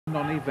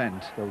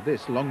non-event, though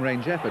this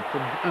long-range effort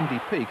from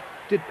Andy Peake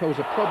did pose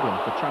a problem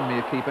for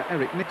Tranmere keeper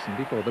Eric Nixon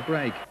before the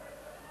break.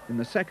 In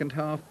the second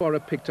half, Boro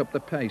picked up the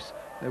pace.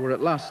 They were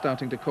at last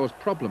starting to cause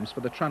problems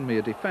for the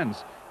Tranmere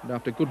defence, and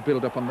after good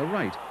build-up on the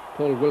right,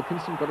 Paul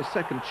Wilkinson got a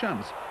second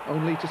chance,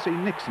 only to see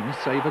Nixon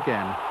save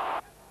again.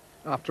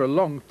 After a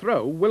long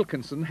throw,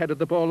 Wilkinson headed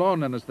the ball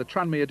on, and as the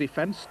Tranmere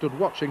defence stood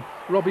watching,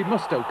 Robbie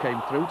Mustoe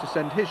came through to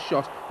send his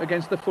shot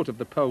against the foot of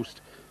the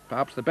post.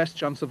 Perhaps the best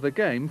chance of the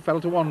game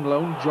fell to on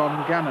loan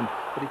John Gannon,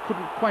 but he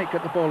couldn't quite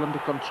get the ball under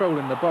control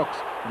in the box,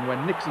 and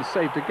when Nixon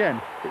saved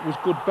again, it was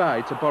goodbye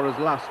to Boro's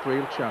last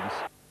real chance.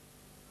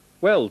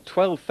 Well,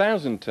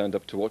 12,000 turned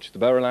up to watch the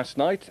Boro last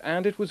night,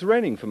 and it was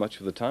raining for much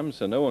of the time,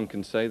 so no one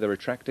can say they're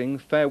attracting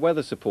fair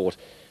weather support.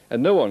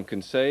 And no one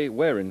can say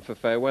we're in for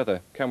fair weather,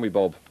 can we,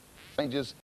 Bob? Rangers